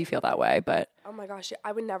don't know if you feel that way, but Oh Oh my gosh,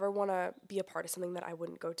 I would never want to be a part of something that I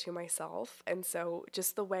wouldn't go to myself. And so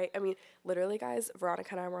just the way, I mean, literally guys,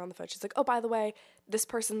 Veronica and I were on the phone. She's like, oh, by the way, this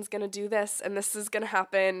person's going to do this and this is going to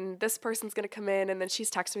happen. This person's going to come in. And then she's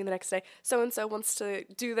texting me the next day, so-and-so wants to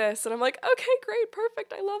do this. And I'm like, okay, great,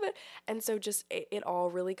 perfect. I love it. And so just it all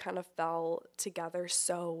really kind of fell together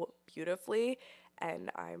so beautifully. And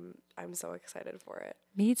I'm so excited for it.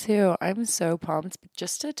 Me too. I'm so pumped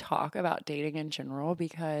just to talk about dating in general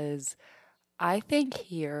because I think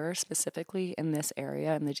here, specifically in this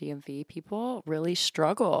area in the DMV, people really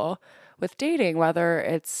struggle with dating, whether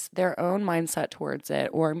it's their own mindset towards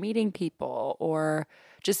it or meeting people or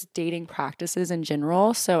just dating practices in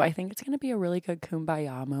general. So I think it's going to be a really good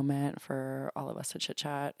kumbaya moment for all of us to chit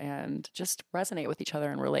chat and just resonate with each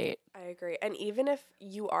other and relate. I agree. And even if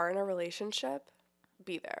you are in a relationship,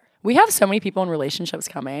 be there. We have so many people in relationships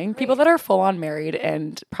coming, people that are full on married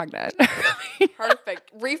and pregnant. Perfect.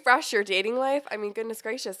 Refresh your dating life. I mean, goodness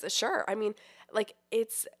gracious. Sure. I mean, like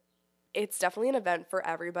it's definitely an event for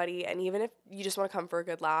everybody. And even if you just want to come for a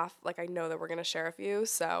good laugh, like I know that we're going to share a few.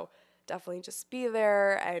 So definitely just be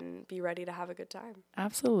there and be ready to have a good time.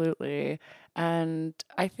 Absolutely. And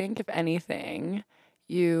I think if anything,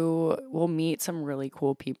 you will meet some really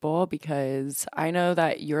cool people because I know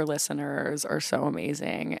that your listeners are so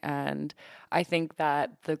amazing. And I think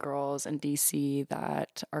that the girls in DC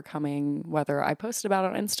that are coming, whether I posted about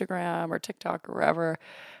it on Instagram or TikTok or wherever,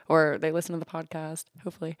 or they listen to the podcast,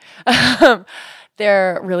 hopefully,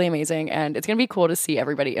 they're really amazing. And it's going to be cool to see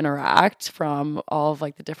everybody interact from all of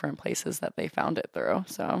like the different places that they found it through.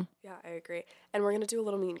 So yeah, I agree. And we're going to do a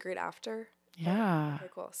little meet and greet after. Yeah. Okay,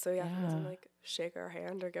 cool. So yeah, if you guys want to like shake our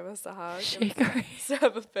hand or give us a hug, Shake our hand.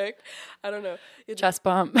 have a pic. I don't know. Chest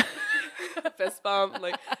bump. Fist bump,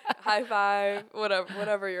 like high five,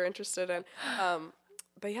 whatever you're interested in.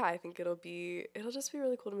 But yeah, I think it'll just be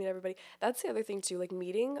really cool to meet everybody. That's the other thing too, like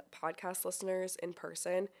meeting podcast listeners in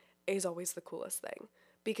person is always the coolest thing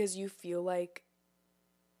because you feel like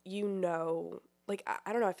like,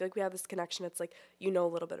 I don't know, I feel like we have this connection. It's like, you know a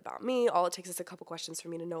little bit about me. All it takes is a couple questions for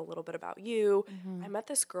me to know a little bit about you. I met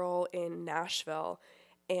this girl in Nashville,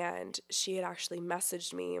 and she had actually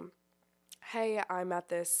messaged me, hey,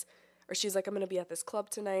 she's like, I'm going to be at this club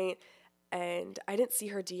tonight. And I didn't see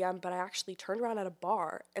her DM, but I actually turned around at a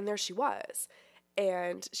bar, and there she was.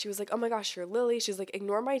 And she was like, oh my gosh, you're Lily. She's like,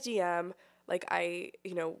 ignore my DM. Like,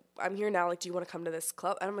 I'm here now. Like, do you want to come to this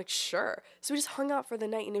club? And I'm like, sure. So we just hung out for the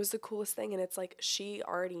night, and it was the coolest thing. And it's like, she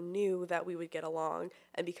already knew that we would get along.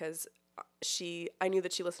 And because I knew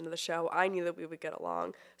that she listened to the show, I knew that we would get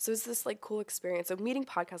along. So it's this like cool experience. So meeting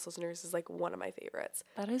podcast listeners is like one of my favorites.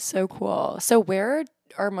 That is so cool. So where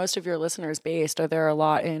are most of your listeners based? Are there a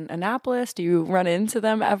lot in Annapolis? Do you run into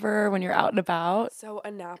them ever when you're out and about? So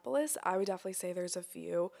Annapolis, I would definitely say there's a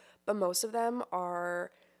few, but most of them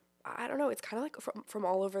are, I don't know, it's kind of like from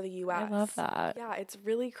all over the U.S. I love that. Yeah, it's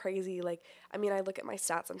really crazy. Like, I mean, I look at my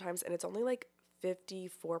stats sometimes, and it's only like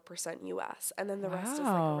 54% U.S., and then the rest is like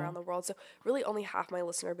around the world. So really only half my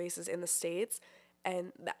listener base is in the States,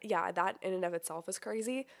 and that in and of itself is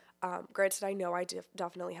crazy. Granted, I know I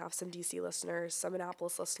definitely have some DC listeners, some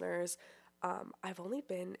Annapolis listeners. I've only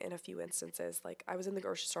been in a few instances. Like, I was in the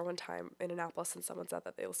grocery store one time in Annapolis, and someone said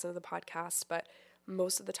that they listened to the podcast, but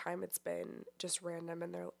most of the time it's been just random.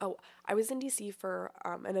 And I was in DC for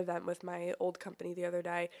an event with my old company the other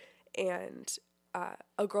day, and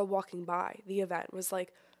a girl walking by the event was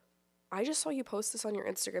like, I just saw you post this on your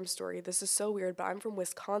Instagram story. This is so weird, but I'm from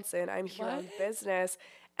Wisconsin. I'm here on business,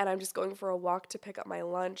 and I'm just going for a walk to pick up my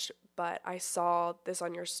lunch, but I saw this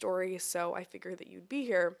on your story, so I figured that you'd be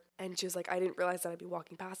here. And she was like, I didn't realize that I'd be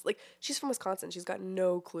walking past. Like, she's from Wisconsin. She's got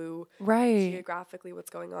no clue geographically what's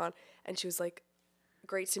going on. And she was like,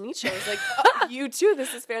 great to meet you. I was like, oh, you too.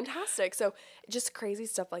 This is fantastic. So just crazy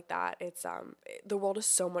stuff like that. It's the world is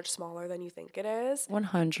so much smaller than you think it is.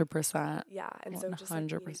 100%. Yeah, and so just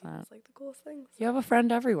 100%. It's like the coolest thing. You have a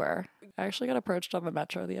friend everywhere. I actually got approached on the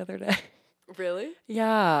metro the other day. Really?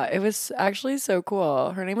 Yeah, it was actually so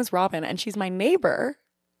cool. Her name was Robin, and she's my neighbor.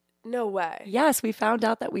 No way. Yes, we found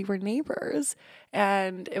out that we were neighbors.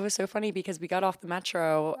 And it was so funny because we got off the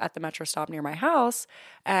metro at the metro stop near my house.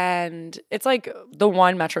 And it's like the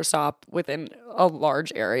one metro stop within a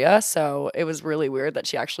large area. So it was really weird that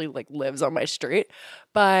she actually like lives on my street.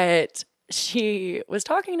 But she was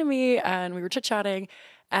talking to me and we were chit-chatting.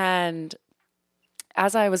 And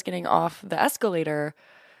as I was getting off the escalator,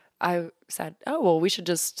 I said, oh, well, we should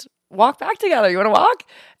just walk back together. You want to walk?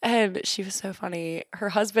 And she was so funny. Her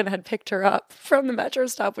husband had picked her up from the metro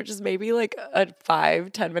stop, which is maybe like a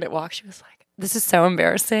 5-10 minute walk. She was like, this is so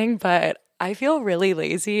embarrassing, but I feel really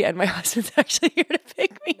lazy and my husband's actually here to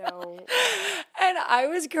pick me up. No. And I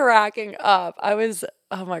was cracking up.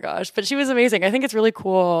 Oh my gosh. But she was amazing. I think it's really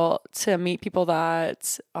cool to meet people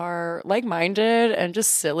that are like minded and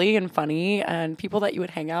just silly and funny and people that you would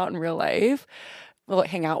hang out in real life, well,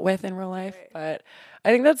 hang out with in real life. Right. But I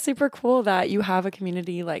think that's super cool that you have a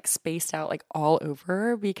community like spaced out like all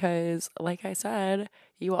over because, like I said,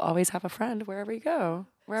 you will always have a friend wherever you go,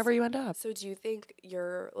 wherever you end up. So do you think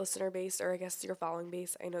your listener base, or I guess your following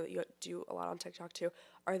base, I know that you do a lot on TikTok too,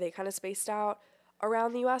 are they kind of spaced out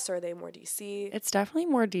around the US or are they more DC? It's definitely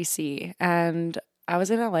more DC. And I was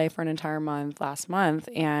in LA for an entire month last month,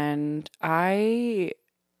 and I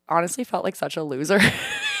honestly felt like such a loser.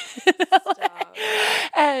 in LA. Stop.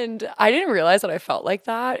 And I didn't realize that I felt like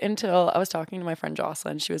that until I was talking to my friend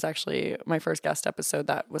Jocelyn. She was actually my first guest episode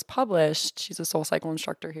that was published. She's a Soul Cycle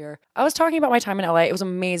instructor here. I was talking about my time in LA. It was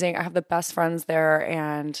amazing. I have the best friends there,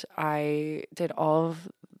 and I did all of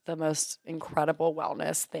the most incredible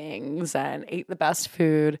wellness things and ate the best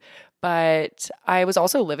food. But I was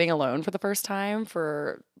also living alone for the first time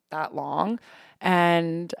for that long.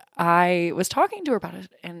 And I was talking to her about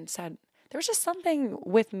it and said, there was just something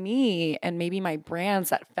with me and maybe my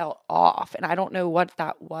brands that felt off. And I don't know what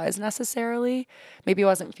that was necessarily. Maybe I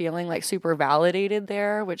wasn't feeling like super validated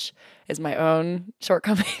there, which is my own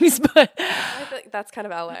shortcomings. But I feel like that's kind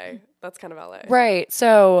of LA. That's kind of LA. right.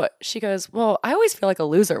 So she goes, well, I always feel like a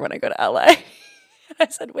loser when I go to LA. I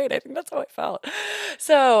said, wait, I think that's how I felt.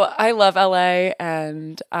 So I love LA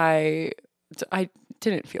and I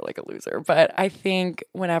didn't feel like a loser, but I think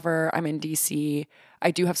whenever I'm in DC, I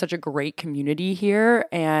do have such a great community here.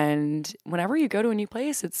 And whenever you go to a new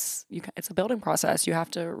place, it's a building process. You have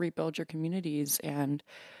to rebuild your communities. And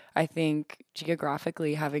I think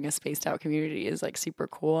geographically having a spaced out community is like super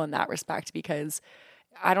cool in that respect because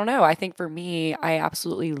I don't know. I think for me, I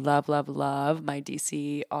absolutely love, love, love my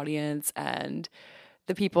DC audience and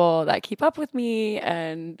the people that keep up with me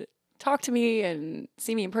and talk to me and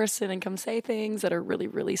see me in person and come say things that are really,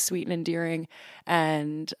 really sweet and endearing.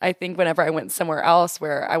 And I think whenever I went somewhere else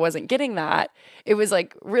where I wasn't getting that, it was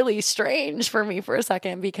like really strange for me for a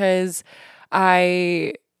second because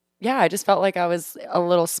I just felt like I was a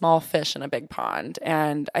little small fish in a big pond.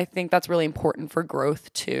 And I think that's really important for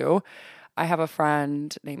growth too. I have a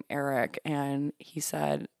friend named Eric, and he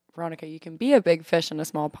said, Veronica, you can be a big fish in a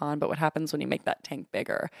small pond, but what happens when you make that tank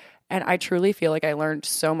bigger? And I truly feel like I learned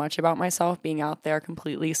so much about myself being out there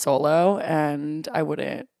completely solo, and I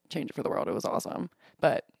wouldn't change it for the world. It was awesome.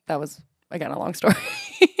 But that was, again, a long story.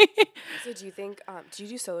 So do you think, do you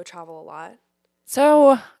do solo travel a lot?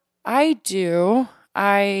 So I do.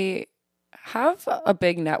 I have a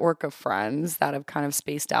big network of friends that have kind of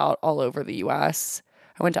spaced out all over the US.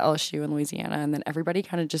 I went to LSU in Louisiana, and then everybody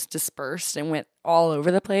kind of just dispersed and went all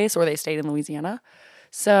over the place, or they stayed in Louisiana.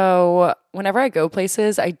 So whenever I go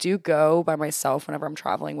places, I do go by myself whenever I'm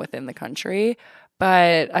traveling within the country,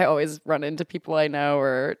 but I always run into people I know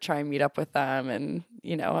or try and meet up with them. And,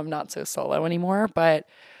 I'm not so solo anymore, but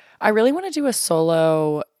I really want to do a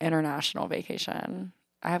solo international vacation.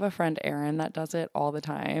 I have a friend, Erin, that does it all the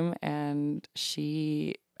time, and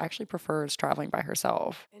she actually prefers traveling by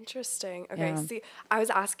herself. Interesting. Okay, Yeah. see, I was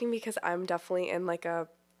asking because I'm definitely in like a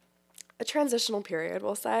transitional period,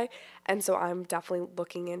 we'll say. And so I'm definitely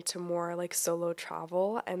looking into more like solo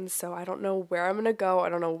travel. And so I don't know where I'm going to go. I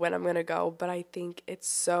don't know when I'm going to go, but I think it's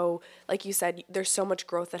so, like you said, there's so much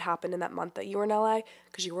growth that happened in that month that you were in LA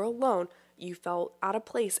because you were alone. You felt out of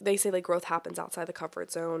place. They say like growth happens outside the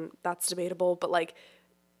comfort zone. That's debatable, but like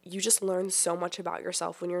you just learn so much about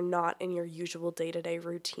yourself when you're not in your usual day-to-day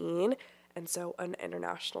routine. And so an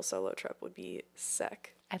international solo trip would be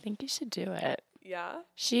sick. I think you should do it. Yeah?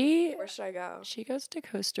 She Where should I go? she goes to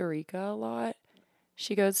Costa Rica a lot.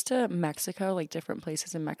 She goes to Mexico, like different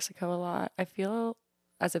places in Mexico a lot. I feel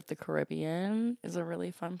as if the Caribbean is a really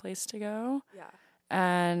fun place to go. Yeah.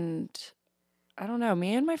 And I don't know,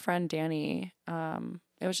 me and my friend Danny,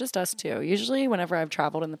 it was just us two. Usually whenever I've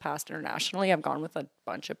traveled in the past internationally, I've gone with a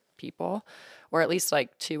bunch of people or at least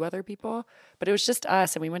like two other people, but it was just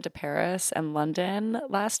us. And we went to Paris and London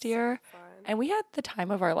last year Fun. and we had the time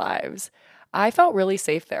of our lives. I felt really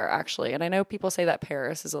safe there actually. And I know people say that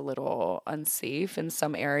Paris is a little unsafe in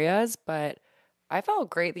some areas, but I felt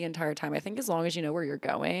great the entire time. I think as long as you know where you're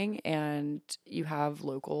going and you have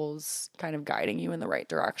locals kind of guiding you in the right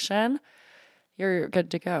direction, you're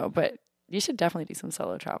good to go. But You should definitely do some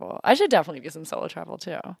solo travel. I should definitely do some solo travel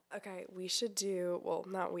too. Okay, we should do, well,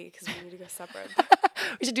 not we, because we need to go separate.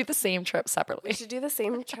 We should do the same trip separately. We should do the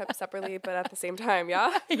same trip separately, but at the same time,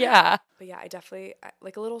 yeah? Yeah. But yeah, I definitely,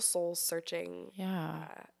 like a little soul-searching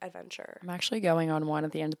adventure. I'm actually going on one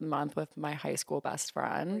at the end of the month with my high school best Where are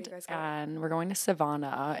friend. you guys going? And we're going to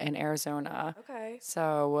Savannah in Arizona. Okay.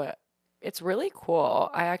 So it's really cool.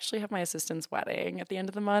 I actually have my assistant's wedding at the end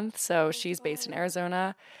of the month. So she's based in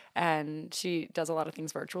Arizona and she does a lot of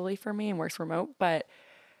things virtually for me and works remote. But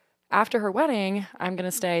after her wedding, I'm going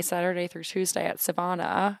to stay Saturday through Tuesday at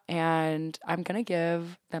Savannah and I'm going to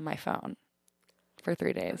give them my phone for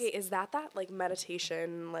 3 days. Okay, is that like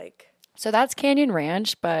meditation, like? So that's Canyon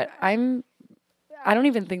Ranch, but I don't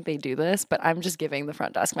even think they do this, but I'm just giving the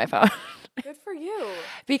front desk my phone. Good for you.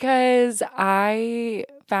 Because I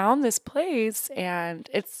found this place and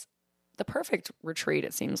it's the perfect retreat,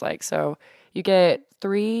 it seems like. So you get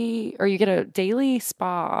a daily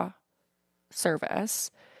spa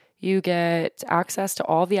service. You get access to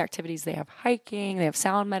all the activities. They have hiking, they have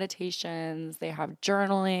sound meditations, they have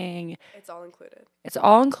journaling. It's all included. It's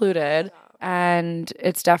all included. Yeah. And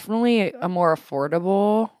it's definitely a more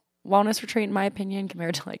affordable wellness retreat, in my opinion,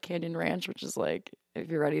 compared to like Canyon Ranch, which is like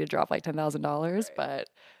if you're ready to drop like $10,000. Right. But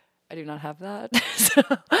I do not have that. So,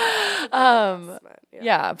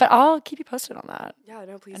 yeah, but I'll keep you posted on that. Yeah,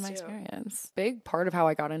 no, please and my do. experience. Big part of how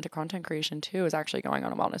I got into content creation too is actually going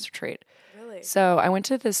on a wellness retreat. Really? So I went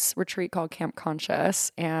to this retreat called Camp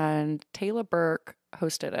Conscious, and Taylor Burke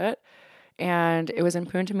hosted it, and it was in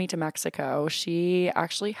Punta Mita, Mexico. She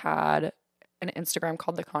actually had an Instagram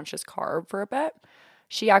called The Conscious Carb for a bit.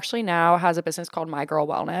 She actually now has a business called My Girl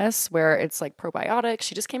Wellness, where it's like probiotics.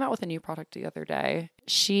 She just came out with a new product the other day.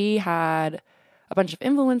 She had a bunch of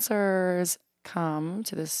influencers come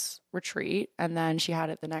to this retreat, and then she had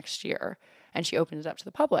it the next year, and she opened it up to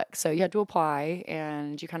the public. So you had to apply,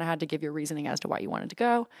 and you kind of had to give your reasoning as to why you wanted to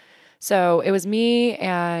go. So it was me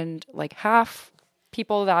and like half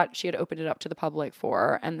people that she had opened it up to the public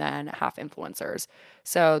for, and then half influencers.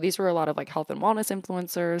 So these were a lot of like health and wellness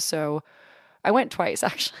influencers. So I went twice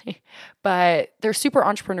actually, but they're super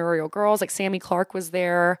entrepreneurial girls. Like Sammy Clark was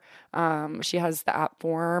there. She has the app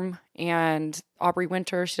Form, and Aubrey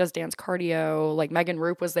Winter, she does dance cardio. Like Megan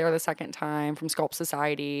Roop was there the second time from Sculpt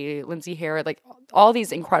Society, Lindsay Hare, like all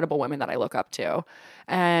these incredible women that I look up to.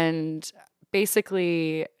 And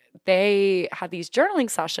basically they had these journaling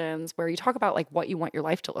sessions where you talk about like what you want your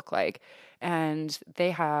life to look like. And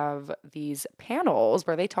they have these panels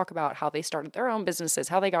where they talk about how they started their own businesses,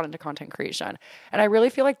 how they got into content creation. And I really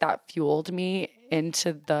feel like that fueled me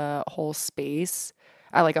into the whole space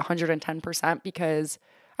at like 110% because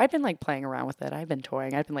I'd been like playing around with it. I've been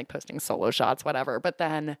toying. I've been like posting solo shots, whatever. But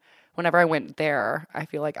then whenever I went there, I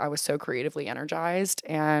feel like I was so creatively energized,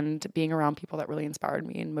 and being around people that really inspired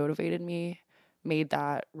me and motivated me made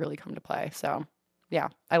that really come to play. So yeah,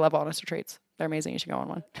 I love wellness retreats. They're amazing. You should go on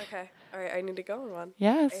one. Okay. All right. I need to go on one.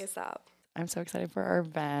 Yes. ASAP. I'm so excited for our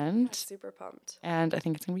event. I'm super pumped. And I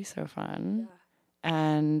think it's going to be so fun. Yeah.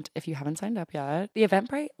 And if you haven't signed up yet, the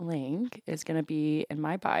Eventbrite link is going to be in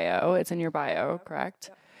my bio. It's in your bio, correct?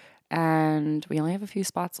 Yep. And we only have a few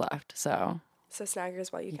spots left. So snag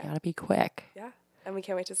yours while you can. You got to be quick. Yeah. And we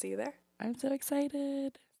can't wait to see you there. I'm so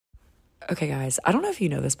excited. Okay, guys, I don't know if you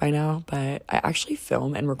know this by now, but I actually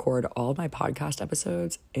film and record all of my podcast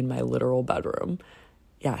episodes in my literal bedroom.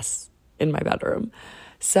 Yes, in my bedroom.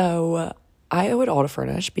 So I owe it all to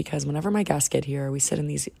Furnish because whenever my guests get here, we sit in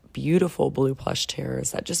these beautiful blue plush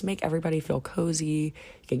chairs that just make everybody feel cozy.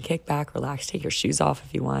 You can kick back, relax, take your shoes off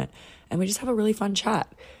if you want, and we just have a really fun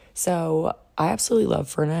chat. So I absolutely love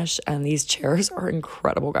Furnish, and these chairs are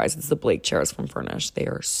incredible, guys. It's the Blake chairs from Furnish. They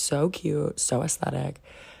are so cute, so aesthetic.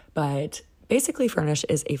 But basically, Furnish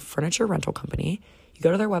is a furniture rental company. You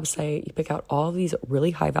go to their website, you pick out all of these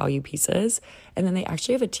really high value pieces, and then they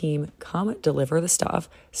actually have a team come deliver the stuff,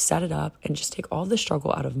 set it up, and just take all the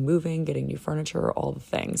struggle out of moving, getting new furniture, all the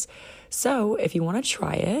things. So if you want to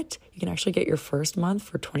try it, you can actually get your first month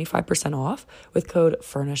for 25% off with code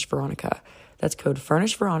FurnishVeronica. That's code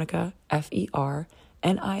FurnishVeronica, FernishVeronica,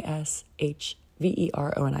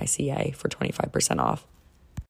 for 25% off.